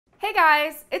Hey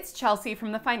guys, it's Chelsea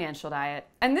from The Financial Diet,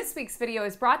 and this week's video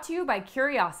is brought to you by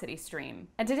CuriosityStream.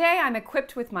 And today I'm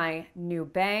equipped with my new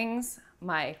bangs,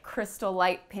 my crystal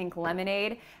light pink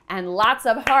lemonade, and lots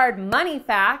of hard money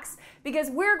facts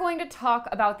because we're going to talk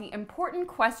about the important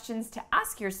questions to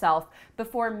ask yourself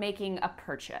before making a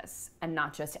purchase. And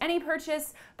not just any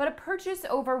purchase, but a purchase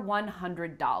over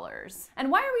 $100.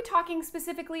 And why are we talking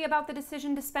specifically about the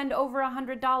decision to spend over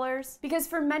 $100? Because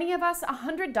for many of us,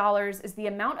 $100 is the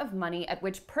amount of money at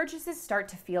which purchases start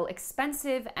to feel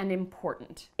expensive and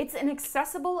important. It's an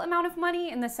accessible amount of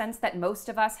money in the sense that most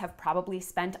of us have probably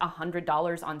spent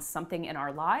 $100 on something in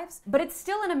our lives, but it's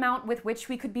still an amount with which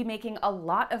we could be making a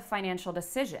lot of financial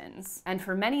decisions. And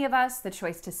for many of us, the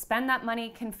choice to spend that money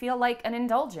can feel like an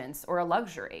indulgence or a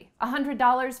luxury.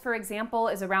 $100, for example,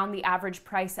 is around the average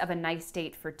price of a nice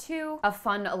date for two, a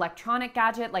fun electronic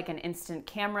gadget like an instant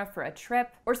camera for a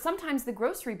trip, or sometimes the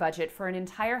grocery budget for an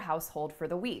entire household for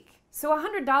the week. So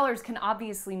 $100 can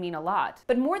obviously mean a lot,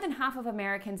 but more than half of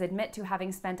Americans admit to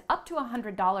having spent up to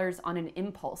 $100 on an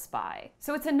impulse buy.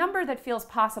 So it's a number that feels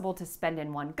possible to spend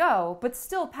in one go, but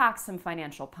still packs some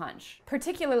financial punch.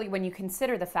 Particularly when you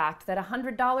consider the fact that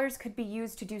 $100 could be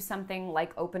used to do something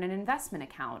like open an investment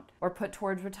account, or put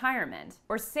towards retirement,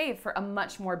 or save for a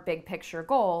much more big picture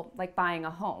goal like buying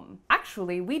a home.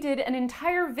 Actually, we did an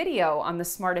entire video on the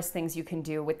smartest things you can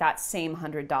do with that same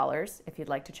 $100, if you'd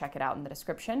like to check it out in the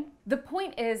description. The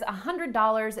point is,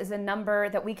 $100 is a number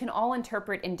that we can all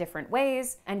interpret in different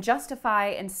ways and justify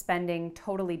in spending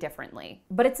totally differently.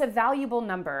 But it's a valuable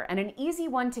number and an easy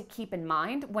one to keep in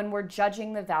mind when we're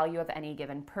judging the value of any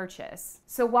given purchase.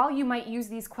 So while you might use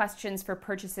these questions for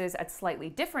purchases at slightly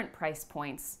different price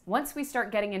points, once we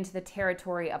start getting into the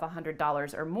territory of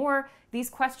 $100 or more,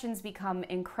 these questions become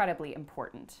incredibly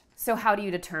important. So how do you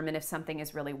determine if something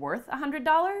is really worth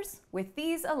 $100? With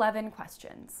these 11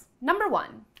 questions. Number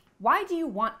 1. Why do you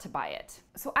want to buy it?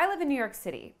 So I live in New York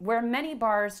City, where many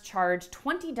bars charge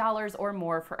 $20 or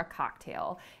more for a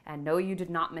cocktail. And no, you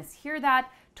did not mishear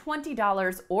that.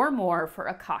 $20 or more for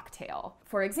a cocktail.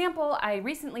 For example, I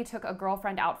recently took a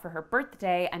girlfriend out for her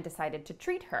birthday and decided to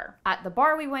treat her. At the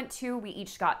bar we went to, we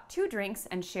each got 2 drinks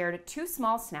and shared 2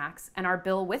 small snacks, and our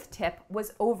bill with tip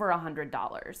was over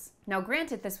 $100. Now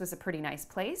granted, this was a pretty nice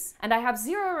place, and I have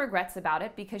zero regrets about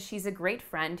it because she's a great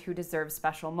friend who deserves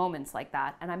special moments like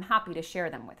that, and I'm happy to share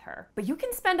them with her. But you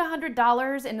can spend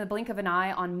 $100 in the blink of an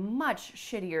eye on much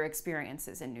shittier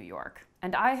experiences in New York.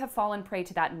 And I have fallen prey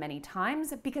to that many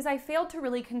times because I failed to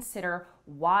really consider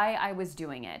why I was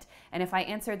doing it. And if I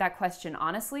answered that question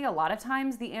honestly, a lot of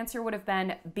times the answer would have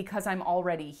been because I'm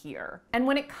already here. And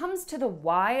when it comes to the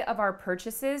why of our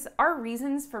purchases, our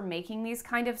reasons for making these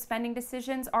kind of spending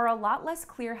decisions are a lot less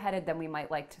clear-headed than we might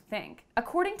like to think.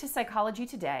 According to Psychology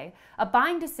Today, a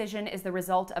buying decision is the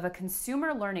result of a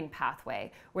consumer learning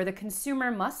pathway where the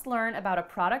consumer must learn about a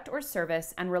product or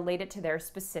service and relate it to their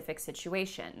specific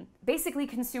situation. Basically,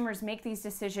 consumers make these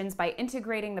decisions by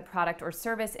integrating the product or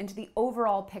service into the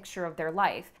overall picture of their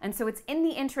life. And so it's in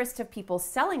the interest of people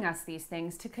selling us these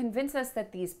things to convince us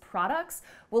that these products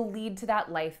will lead to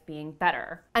that life being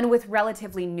better. And with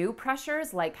relatively new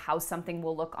pressures, like how something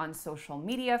will look on social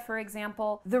media, for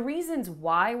example, the reasons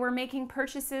why we're making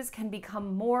purchases can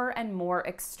become more and more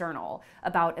external,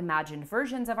 about imagined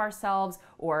versions of ourselves,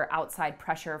 or outside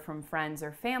pressure from friends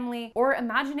or family, or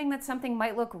imagining that something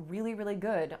might look really, really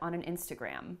good on an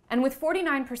Instagram. And with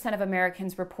 49% of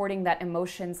Americans reporting that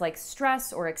emotions like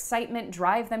stress or excitement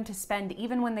drive them to spend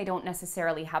even when they don't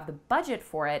necessarily have the budget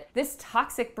for it, this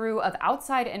toxic brew of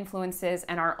outside influences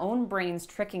and our own brains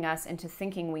tricking us into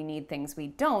thinking we need things we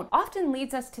don't often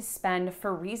leads us to spend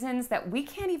for reasons that we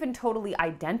can't even totally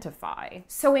identify.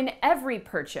 So in every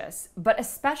purchase, but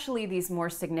especially these more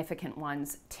significant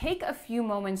ones, take a few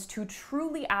moments to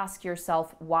truly ask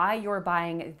yourself why you're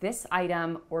buying this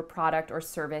item or product or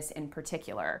service in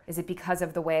particular. Is it because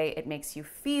of the way it makes you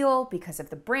feel, because of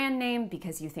the brand name,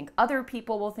 because you think other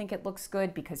people will think it looks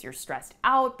good, because you're stressed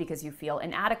out, because you feel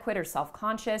inadequate or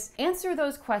self-conscious? Answer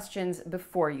those questions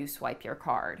before you swipe your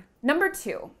card. Number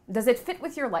 2, does it fit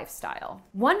with your lifestyle?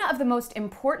 One of the most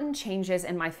important changes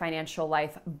in my financial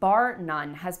life, bar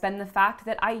none, has been the fact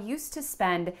that I used to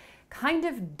spend kind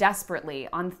of desperately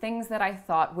on things that I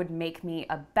thought would make me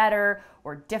a better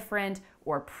or different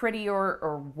or prettier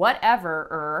or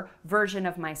whatever version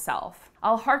of myself.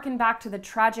 I'll harken back to the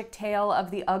tragic tale of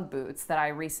the Ugg boots that I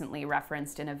recently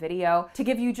referenced in a video to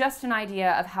give you just an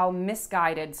idea of how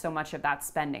misguided so much of that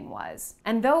spending was.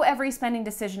 And though every spending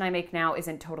decision I make now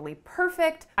isn't totally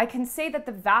perfect, I can say that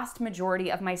the vast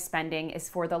majority of my spending is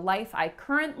for the life I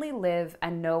currently live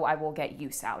and know I will get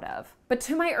use out of. But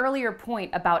to my earlier point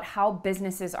about how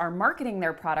businesses are marketing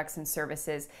their products and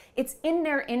services, it's in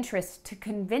their interest to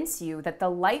convince you that the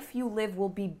life you live will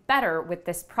be better with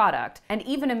this product, and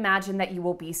even imagine that you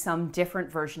will be some different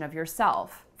version of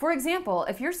yourself. For example,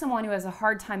 if you're someone who has a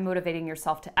hard time motivating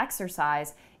yourself to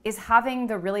exercise, is having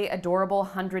the really adorable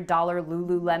 $100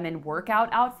 Lululemon workout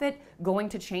outfit going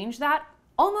to change that?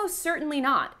 Almost certainly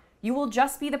not. You will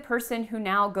just be the person who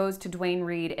now goes to Duane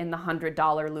Reade in the $100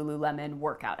 Lululemon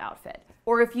workout outfit.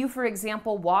 Or if you, for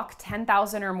example, walk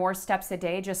 10,000 or more steps a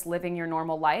day just living your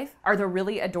normal life, are the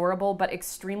really adorable but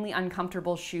extremely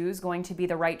uncomfortable shoes going to be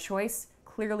the right choice?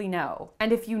 Clearly no.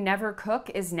 And if you never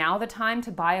cook, is now the time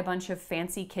to buy a bunch of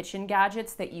fancy kitchen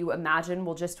gadgets that you imagine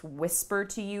will just whisper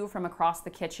to you from across the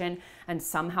kitchen and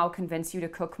somehow convince you to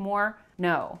cook more?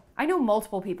 No. I know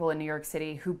multiple people in New York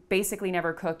City who basically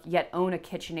never cook yet own a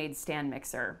KitchenAid stand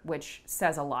mixer, which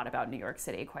says a lot about New York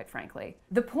City, quite frankly.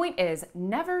 The point is,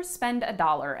 never spend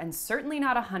 $1, and certainly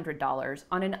not $100,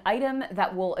 on an item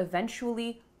that will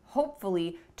eventually,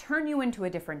 hopefully, turn you into a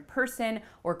different person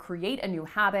or create a new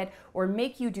habit or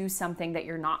make you do something that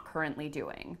you're not currently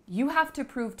doing. You have to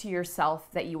prove to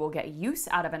yourself that you will get use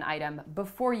out of an item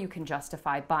before you can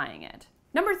justify buying it.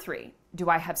 Number 3, do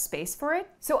I have space for it?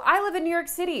 So I live in New York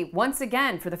City, once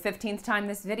again, for the 15th time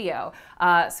this video.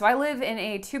 So I live in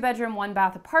a 2-bedroom,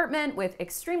 1-bath apartment with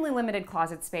extremely limited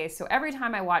closet space. So every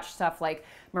time I watch stuff like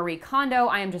Marie Kondo,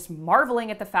 I am just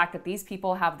marveling at the fact that these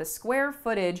people have the square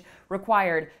footage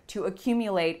required to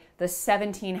accumulate the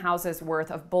 17 houses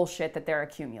worth of bullshit that they're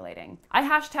accumulating. I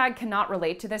 #cannot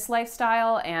relate to this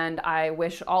lifestyle, and I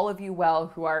wish all of you well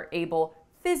who are able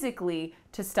physically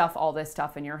to stuff all this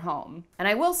stuff in your home. And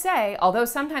I will say, although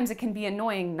sometimes it can be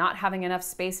annoying not having enough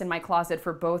space in my closet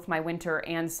for both my winter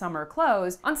and summer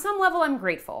clothes, on some level I'm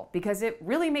grateful because it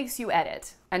really makes you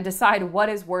edit and decide what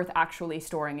is worth actually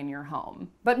storing in your home.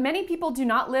 But many people do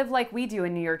not live like we do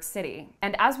in New York City.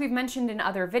 And as we've mentioned in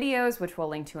other videos, which we'll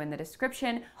link to in the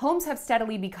description, homes have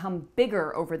steadily become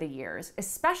bigger over the years,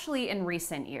 especially in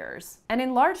recent years. And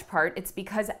in large part, it's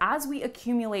because as we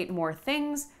accumulate more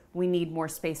things, we need more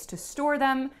space to store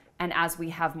them, and as we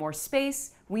have more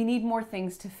space, we need more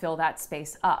things to fill that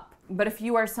space up. But if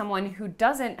you are someone who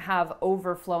doesn't have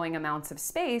overflowing amounts of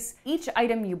space, each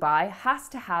item you buy has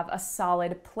to have a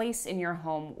solid place in your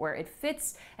home where it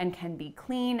fits and can be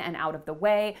clean and out of the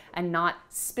way and not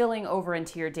spilling over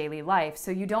into your daily life,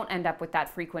 so you don't end up with that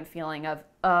frequent feeling of,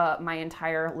 my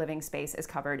entire living space is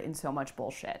covered in so much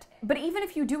bullshit. But even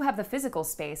if you do have the physical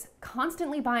space,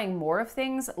 constantly buying more of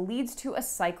things leads to a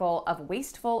cycle of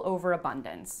wasteful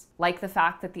overabundance. Like the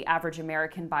fact that the average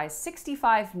American buys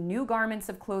 65 new garments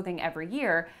of clothing every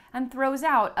year and throws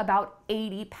out about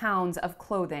 80 pounds of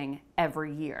clothing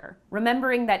every year.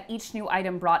 Remembering that each new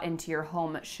item brought into your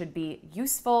home should be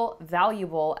useful,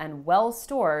 valuable, and well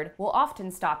stored will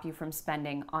often stop you from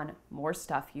spending on more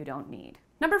stuff you don't need.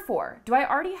 Number 4, do I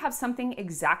already have something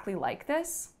exactly like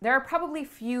this? There are probably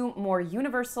few more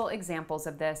universal examples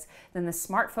of this than the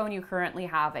smartphone you currently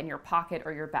have in your pocket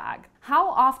or your bag.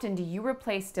 How often do you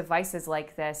replace devices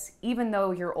like this, even though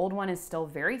your old one is still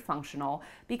very functional,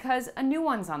 because a new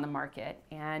one's on the market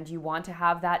and you want to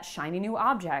have that shiny new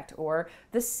object, or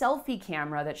the selfie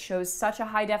camera that shows such a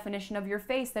high definition of your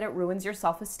face that it ruins your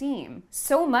self-esteem?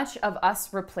 So much of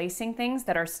us replacing things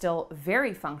that are still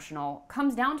very functional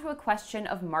comes down to a question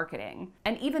of marketing.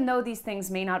 And even though these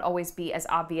things may not always be as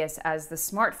obvious as the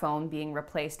smartphone being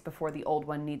replaced before the old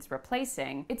one needs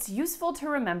replacing, it's useful to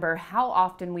remember how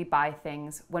often we buy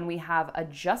things when we have a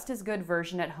just as good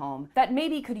version at home that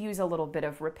maybe could use a little bit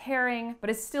of repairing, but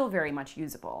is still very much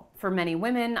usable. For many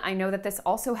women, I know that this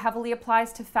also heavily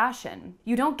applies to fashion.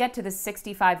 You don't get to the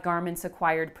 65 garments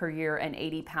acquired per year and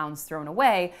 80 pounds thrown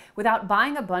away without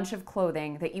buying a bunch of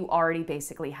clothing that you already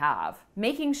basically have.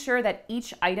 Making sure that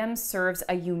each item serves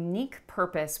a unique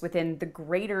purpose within the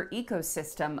greater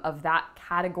ecosystem of that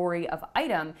category of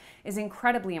item is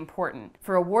incredibly important.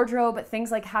 For a wardrobe, things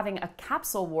like having a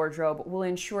capsule wardrobe will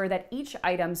ensure that each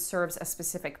item serves a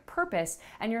specific purpose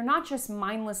and you're not just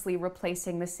mindlessly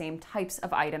replacing the same types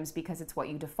of items because it's what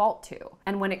you default to.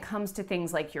 And when it comes to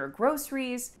things like your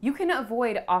groceries, you can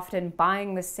avoid often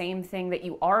buying the same thing that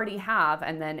you already have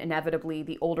and then inevitably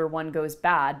the older one goes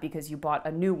bad because you bought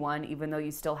a new one even though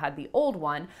you still had the old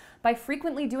one, by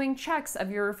frequently doing checks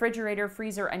of your refrigerator,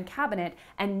 freezer, and cabinet,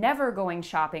 and never going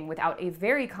shopping without a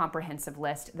very comprehensive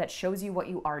list that shows you what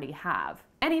you already have.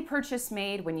 Any purchase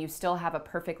made when you still have a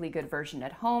perfectly good version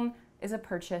at home is a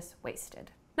purchase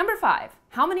wasted. Number 5,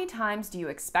 how many times do you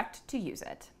expect to use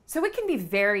it? So it can be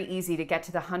very easy to get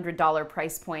to the $100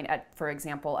 price point at, for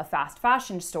example, a fast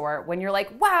fashion store when you're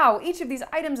like, wow, each of these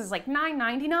items is like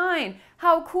 $9.99.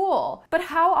 How cool. But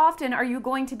how often are you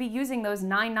going to be using those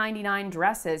 $9.99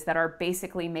 dresses that are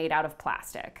basically made out of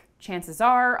plastic? Chances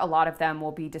are a lot of them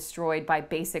will be destroyed by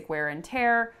basic wear and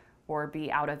tear, or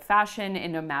be out of fashion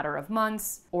in a matter of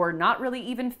months, or not really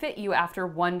even fit you after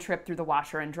one trip through the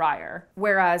washer and dryer.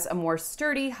 Whereas a more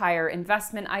sturdy, higher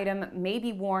investment item may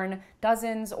be worn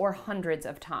dozens or hundreds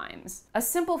of times. A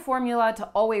simple formula to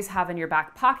always have in your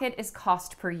back pocket is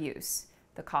cost per use.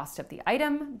 The cost of the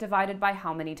item divided by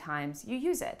how many times you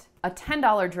use it. A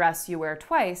 $10 dress you wear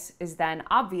twice is then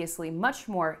obviously much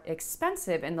more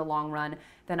expensive in the long run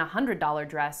than a $100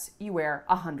 dress you wear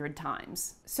 100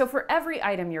 times. So for every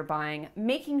item you're buying,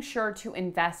 making sure to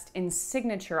invest in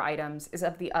signature items is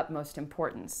of the utmost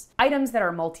importance. Items that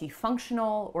are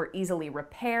multifunctional or easily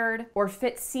repaired or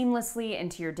fit seamlessly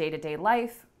into your day-to-day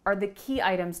life are the key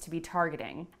items to be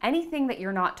targeting. Anything that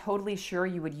you're not totally sure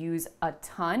you would use a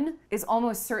ton is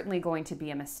almost certainly going to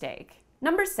be a mistake.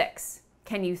 Number 6,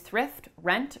 can you thrift,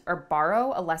 rent, or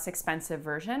borrow a less expensive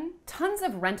version? Tons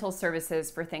of rental services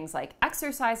for things like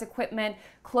exercise equipment,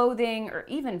 clothing, or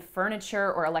even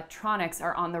furniture or electronics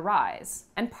are on the rise.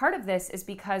 And part of this is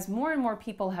because more and more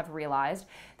people have realized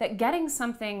that getting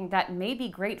something that may be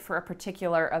great for a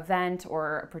particular event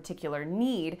or a particular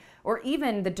need, or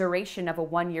even the duration of a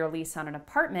 1-year lease on an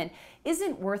apartment,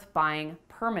 isn't worth buying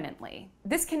permanently.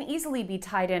 This can easily be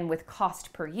tied in with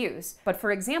cost per use, but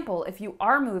for example, if you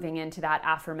are moving into that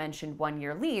aforementioned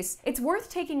 1-year lease, it's worth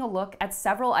taking a look at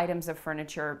several items of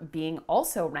furniture being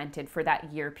also rented for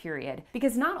that year period,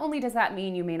 because not only does that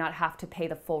mean you may not have to pay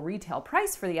the full retail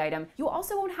price for the item, you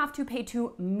also won't have to pay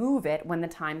to move it when the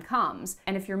time comes.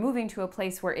 And if you're moving to a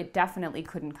place where it definitely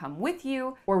couldn't come with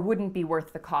you or wouldn't be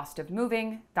worth the cost of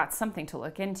moving, that's something to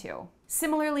look into.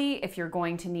 Similarly, if you're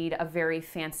going to need a very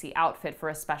fancy outfit for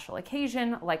a special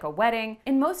occasion, like a wedding,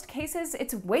 in most cases,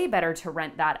 it's way better to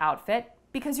rent that outfit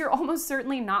because you're almost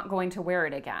certainly not going to wear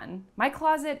it again. My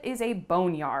closet is a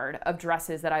boneyard of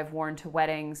dresses that I've worn to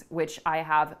weddings, which I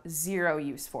have zero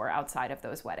use for outside of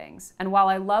those weddings. And while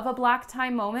I love a black tie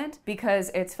moment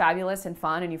because it's fabulous and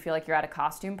fun and you feel like you're at a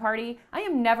costume party, I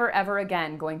am never ever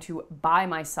again going to buy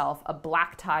myself a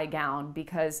black tie gown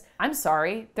because, I'm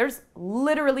sorry, there's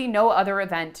literally no other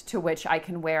event to which I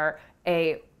can wear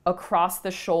a across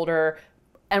the shoulder,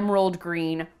 emerald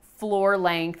green, floor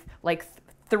length, like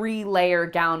 3-layer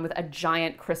gown with a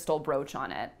giant crystal brooch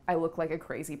on it. I look like a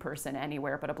crazy person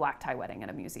anywhere but a black tie wedding at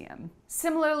a museum.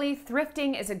 Similarly,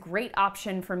 thrifting is a great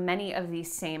option for many of these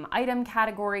same item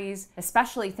categories,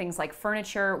 especially things like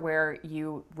furniture where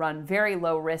you run very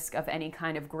low risk of any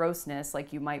kind of grossness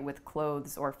like you might with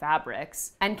clothes or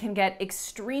fabrics, and can get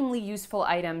extremely useful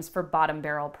items for bottom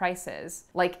barrel prices,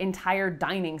 like entire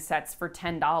dining sets for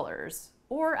 $10,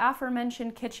 or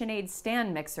aforementioned KitchenAid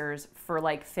stand mixers for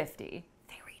like $50.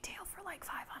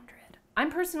 I'm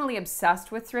personally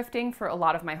obsessed with thrifting for a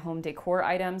lot of my home decor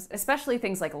items, especially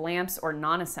things like lamps or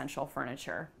non-essential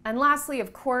furniture. And lastly,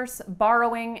 of course,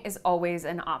 borrowing is always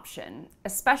an option,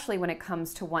 especially when it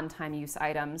comes to one-time use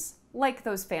items, like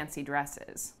those fancy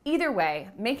dresses. Either way,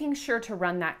 making sure to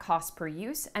run that cost per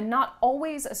use and not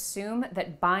always assume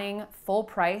that buying full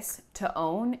price to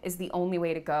own is the only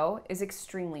way to go is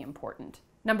extremely important.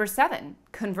 Number 7,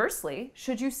 conversely,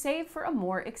 should you save for a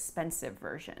more expensive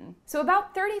version? So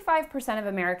about 35% of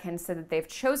Americans said that they've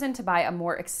chosen to buy a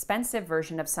more expensive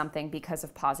version of something because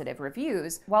of positive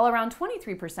reviews, while around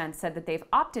 23% said that they've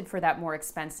opted for that more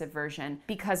expensive version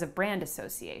because of brand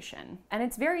association. And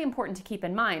it's very important to keep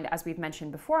in mind, as we've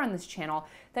mentioned before on this channel,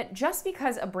 that just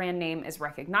because a brand name is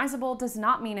recognizable does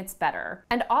not mean it's better.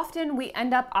 And often we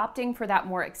end up opting for that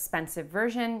more expensive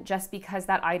version just because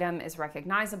that item is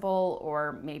recognizable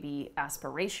or maybe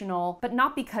aspirational, but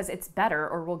not because it's better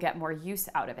or we'll get more use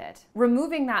out of it.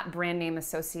 Removing that brand name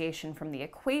association from the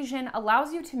equation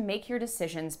allows you to make your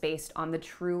decisions based on the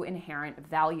true inherent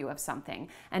value of something,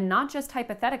 and not just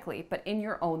hypothetically, but in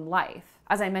your own life.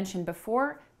 As I mentioned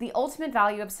before, The ultimate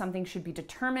value of something should be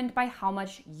determined by how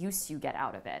much use you get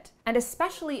out of it. And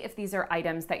especially if these are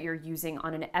items that you're using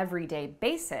on an everyday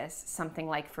basis, something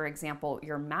like, for example,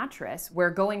 your mattress,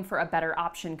 where going for a better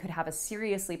option could have a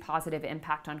seriously positive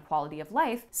impact on quality of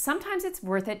life, sometimes it's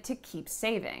worth it to keep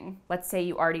saving. Let's say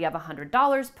you already have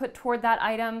 $100 put toward that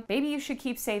item. Maybe you should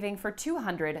keep saving for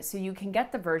 $200 so you can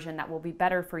get the version that will be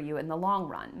better for you in the long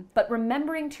run. But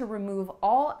remembering to remove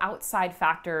all outside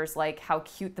factors like how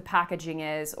cute the packaging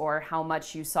is or how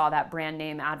much you saw that brand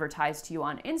name advertised to you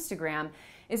on Instagram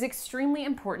is extremely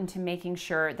important to making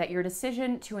sure that your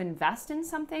decision to invest in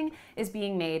something is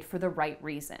being made for the right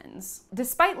reasons.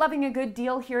 Despite loving a good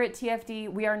deal here at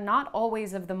TFD, we are not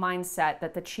always of the mindset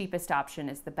that the cheapest option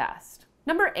is the best.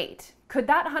 Number 8, could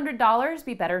that $100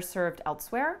 be better served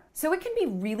elsewhere? So it can be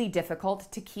really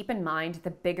difficult to keep in mind the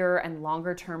bigger and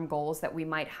longer term goals that we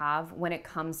might have when it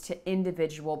comes to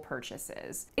individual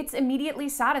purchases. It's immediately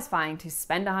satisfying to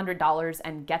spend $100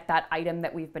 and get that item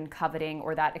that we've been coveting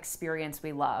or that experience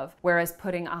we love, whereas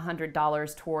putting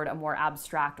 $100 toward a more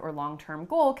abstract or long-term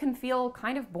goal can feel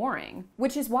kind of boring.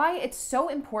 Which is why it's so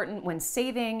important when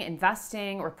saving,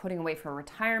 investing, or putting away for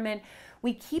retirement,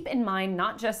 we keep in mind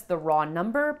not just the raw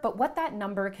number, but what that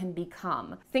number can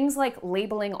become. Things like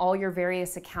labeling all your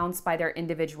various accounts by their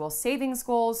individual savings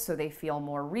goals so they feel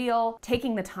more real,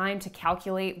 taking the time to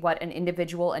calculate what an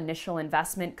individual initial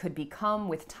investment could become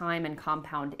with time and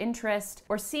compound interest,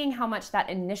 or seeing how much that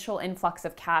initial influx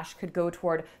of cash could go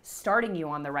toward starting you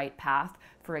on the right path.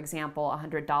 For example,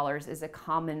 $100 is a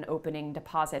common opening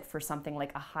deposit for something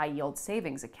like a high-yield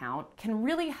savings account, can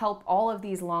really help all of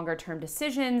these longer-term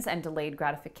decisions and delayed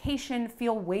gratification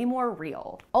feel way more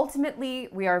real. Ultimately,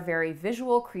 we are very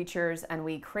visual creatures and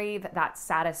we crave that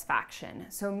satisfaction.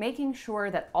 So making sure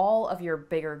that all of your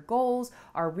bigger goals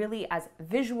are really as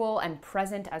visual and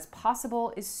present as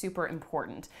possible is super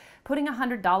important. Putting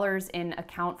 $100 in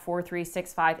account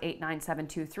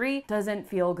 436589723 doesn't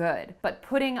feel good, but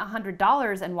putting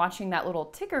 $100 and watching that little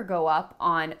ticker go up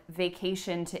on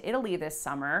vacation to Italy this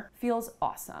summer feels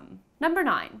awesome. Number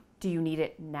 9, do you need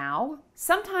it now?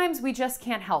 Sometimes we just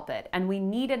can't help it, and we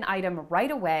need an item right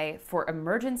away for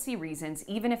emergency reasons,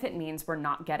 even if it means we're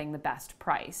not getting the best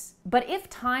price. But if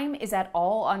time is at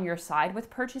all on your side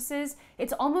with purchases,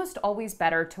 it's almost always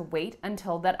better to wait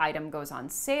until that item goes on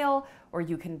sale, or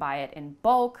you can buy it in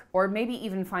bulk, or maybe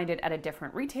even find it at a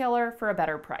different retailer for a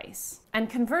better price. And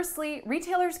conversely,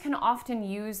 retailers can often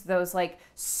use those like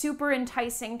super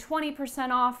enticing 20%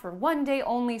 off or one-day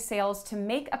only sales to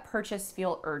make a purchase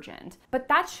feel urgent. But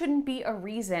that shouldn't be a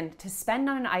reason to spend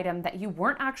on an item that you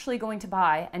weren't actually going to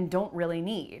buy and don't really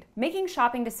need. Making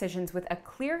shopping decisions with a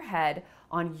clear head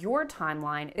on your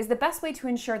timeline is the best way to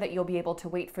ensure that you'll be able to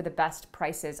wait for the best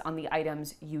prices on the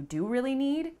items you do really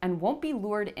need and won't be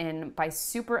lured in by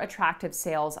super attractive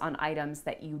sales on items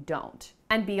that you don't.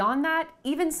 And beyond that,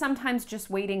 even sometimes just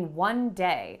waiting one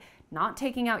day, not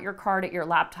taking out your card at your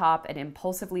laptop and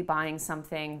impulsively buying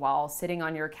something while sitting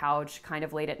on your couch kind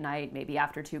of late at night, maybe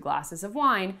after 2 glasses of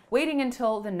wine, waiting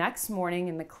until the next morning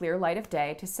in the clear light of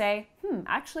day to say,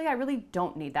 actually, I really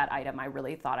don't need that item I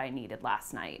really thought I needed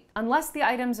last night. Unless the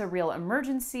item's a real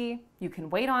emergency, you can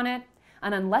wait on it.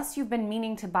 And unless you've been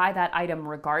meaning to buy that item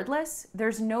regardless,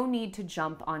 there's no need to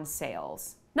jump on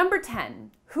sales. Number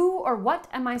 10, who or what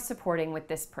am I supporting with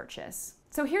this purchase?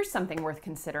 So here's something worth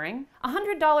considering.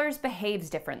 $100 behaves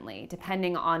differently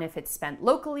depending on if it's spent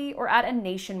locally or at a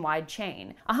nationwide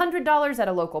chain. $100 at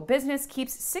a local business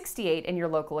keeps $68 in your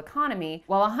local economy,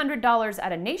 while $100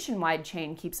 at a nationwide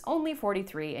chain keeps only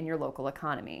 $43 in your local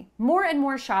economy. More and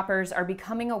more shoppers are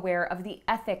becoming aware of the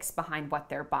ethics behind what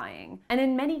they're buying. And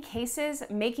in many cases,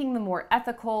 making the more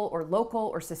ethical or local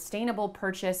or sustainable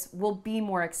purchase will be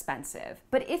more expensive.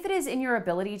 But if it is in your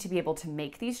ability to be able to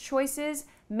make these choices,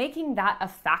 making that a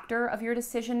factor of your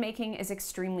decision making is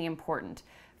extremely important.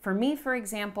 For me, for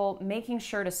example, making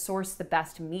sure to source the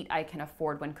best meat I can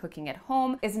afford when cooking at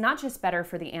home is not just better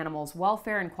for the animal's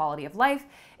welfare and quality of life,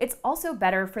 it's also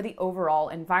better for the overall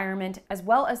environment as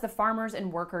well as the farmers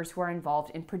and workers who are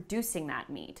involved in producing that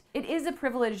meat. It is a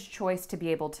privileged choice to be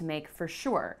able to make for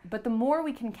sure, but the more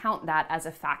we can count that as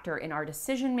a factor in our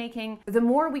decision making, the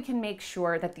more we can make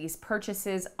sure that these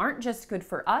purchases aren't just good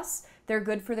for us, they're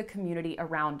good for the community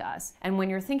around us. And when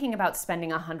you're thinking about spending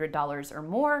 $100 or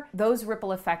more, those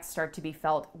ripple effects start to be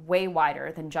felt way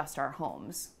wider than just our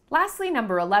homes. Lastly,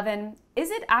 number 11,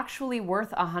 is it actually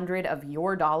worth $100 of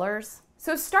your dollars?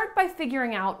 So start by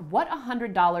figuring out what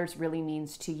 $100 really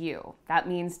means to you. That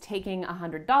means taking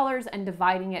 $100 and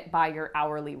dividing it by your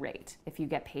hourly rate. If you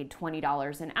get paid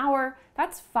 $20 an hour,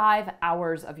 that's 5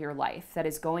 hours of your life that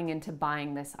is going into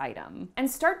buying this item. And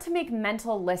start to make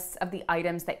mental lists of the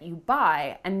items that you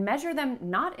buy and measure them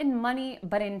not in money,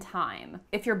 but in time.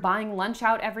 If you're buying lunch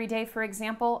out every day, for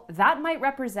example, that might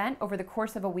represent, over the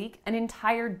course of a week, an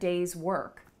entire day's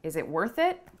work. Is it worth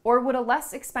it? Or would a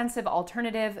less expensive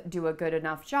alternative do a good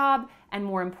enough job and,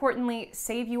 more importantly,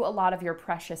 save you a lot of your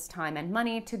precious time and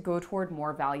money to go toward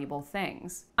more valuable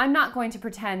things? I'm not going to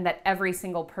pretend that every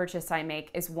single purchase I make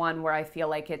is one where I feel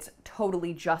like it's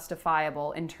totally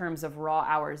justifiable in terms of raw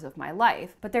hours of my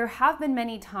life, but there have been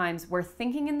many times where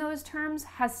thinking in those terms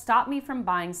has stopped me from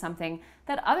buying something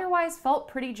that otherwise felt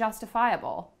pretty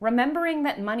justifiable. Remembering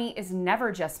that money is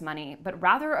never just money, but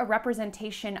rather a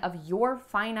representation of your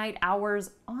finite hours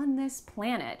on this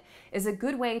planet is a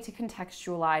good way to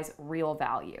contextualize real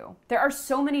value. There are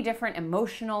so many different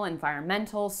emotional,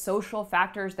 environmental, social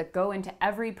factors that go into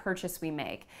every purchase we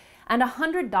make. And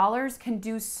 $100 can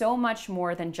do so much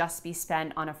more than just be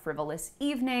spent on a frivolous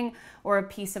evening or a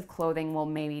piece of clothing we'll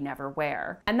maybe never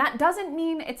wear. And that doesn't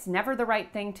mean it's never the right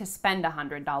thing to spend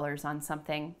 $100 on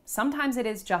something. Sometimes it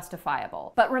is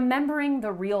justifiable. But remembering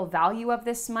the real value of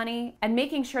this money and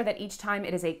making sure that each time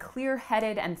it is a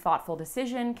clear-headed and thoughtful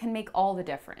decision can make all the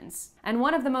difference. And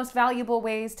one of the most valuable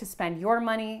ways to spend your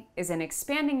money is in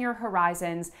expanding your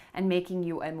horizons and making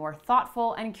you a more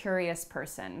thoughtful and curious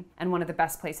person. And one of the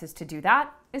best places to do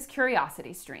that is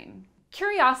CuriosityStream.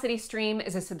 CuriosityStream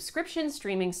is a subscription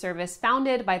streaming service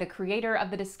founded by the creator of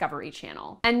the Discovery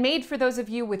Channel and made for those of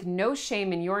you with no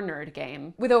shame in your nerd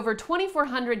game, with over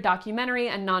 2,400 documentary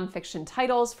and nonfiction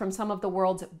titles from some of the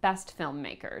world's best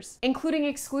filmmakers, including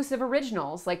exclusive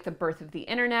originals like The Birth of the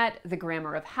Internet, The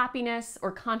Grammar of Happiness,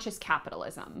 or Conscious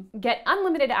Capitalism. Get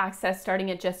unlimited access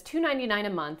starting at just $2.99 a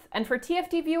month, and for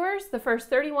TFT viewers, the first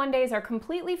 31 days are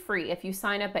completely free if you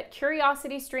sign up at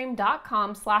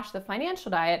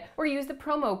curiositystream.com/thefinancialdiet or use the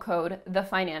promo code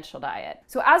TheFinancialDiet.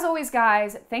 So as always,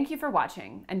 guys, thank you for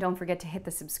watching, and don't forget to hit the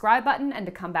subscribe button and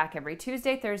to come back every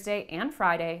Tuesday, Thursday, and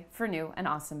Friday for new and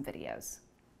awesome videos.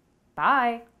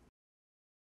 Bye!